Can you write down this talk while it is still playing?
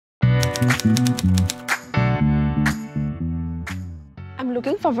I'm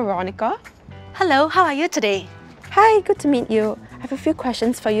looking for Veronica. Hello, how are you today? Hi, good to meet you. I have a few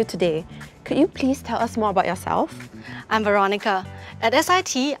questions for you today. Could you please tell us more about yourself? I'm Veronica. At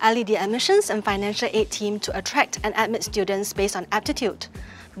SIT, I lead the admissions and financial aid team to attract and admit students based on aptitude.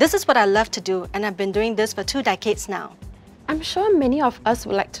 This is what I love to do, and I've been doing this for 2 decades now. I'm sure many of us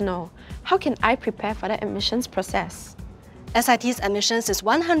would like to know, how can I prepare for the admissions process? SIT's admissions is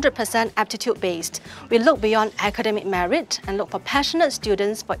 100% aptitude-based. We look beyond academic merit and look for passionate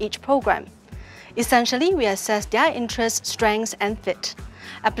students for each program. Essentially, we assess their interests, strengths, and fit.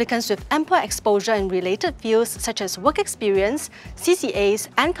 Applicants with ample exposure in related fields such as work experience, CCAs,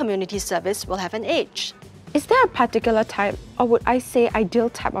 and community service will have an edge. Is there a particular type, or would I say ideal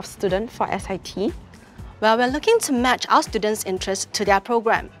type of student for SIT? Well, we're looking to match our students' interests to their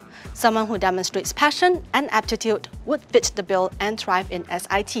program. Someone who demonstrates passion and aptitude would fit the bill and thrive in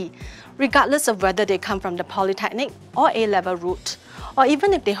SIT, regardless of whether they come from the Polytechnic or A-level route, or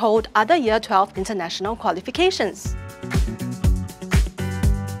even if they hold other Year 12 international qualifications.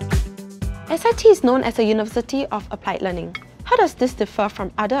 SIT is known as a University of Applied Learning. How does this differ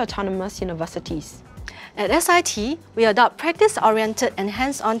from other autonomous universities? At SIT, we adopt practice-oriented and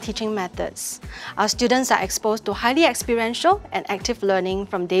hands-on teaching methods. Our students are exposed to highly experiential and active learning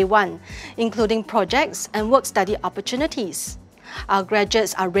from day one, including projects and work-study opportunities. Our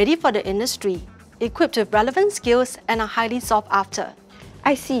graduates are ready for the industry, equipped with relevant skills and are highly sought after.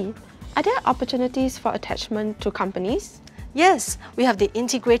 I see. Are there opportunities for attachment to companies? Yes, we have the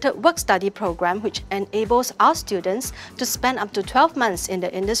integrated work-study program which enables our students to spend up to 12 months in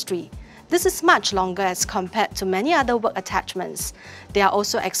the industry. This is much longer as compared to many other work attachments. They are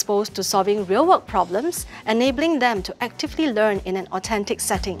also exposed to solving real-world problems, enabling them to actively learn in an authentic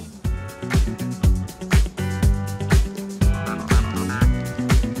setting.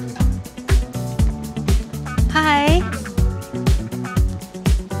 Hi!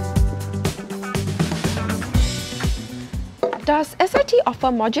 Does SIT offer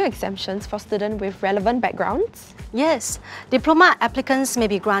module exemptions for students with relevant backgrounds? Yes, diploma applicants may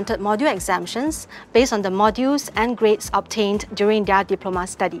be granted module exemptions based on the modules and grades obtained during their diploma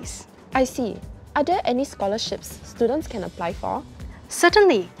studies. I see. Are there any scholarships students can apply for?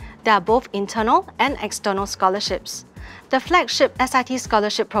 Certainly, there are both internal and external scholarships. The flagship SIT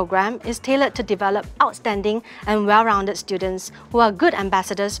scholarship program is tailored to develop outstanding and well-rounded students who are good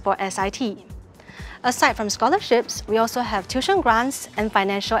ambassadors for SIT. Aside from scholarships, we also have tuition grants and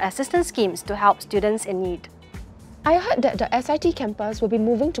financial assistance schemes to help students in need. I heard that the SIT campus will be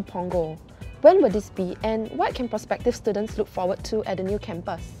moving to Punggol. When will this be, and what can prospective students look forward to at the new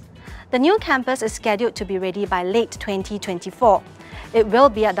campus? The new campus is scheduled to be ready by late 2024. It will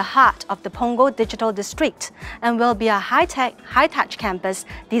be at the heart of the Punggol Digital District and will be a high-tech, high-touch campus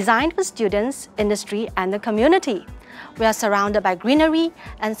designed for students, industry, and the community. We are surrounded by greenery,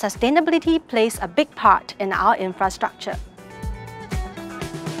 and sustainability plays a big part in our infrastructure.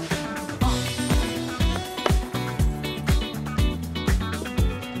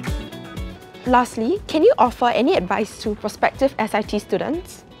 Lastly, can you offer any advice to prospective SIT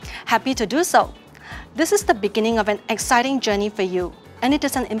students? Happy to do so. This is the beginning of an exciting journey for you, and it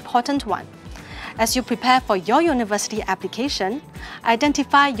is an important one. As you prepare for your university application,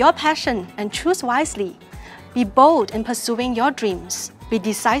 identify your passion and choose wisely. Be bold in pursuing your dreams. Be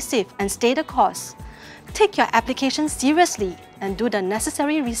decisive and stay the course. Take your application seriously and do the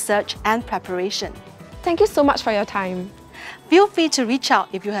necessary research and preparation. Thank you so much for your time. Feel free to reach out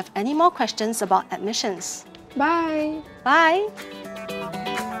if you have any more questions about admissions. Bye! Bye!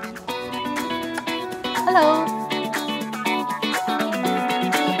 Hello!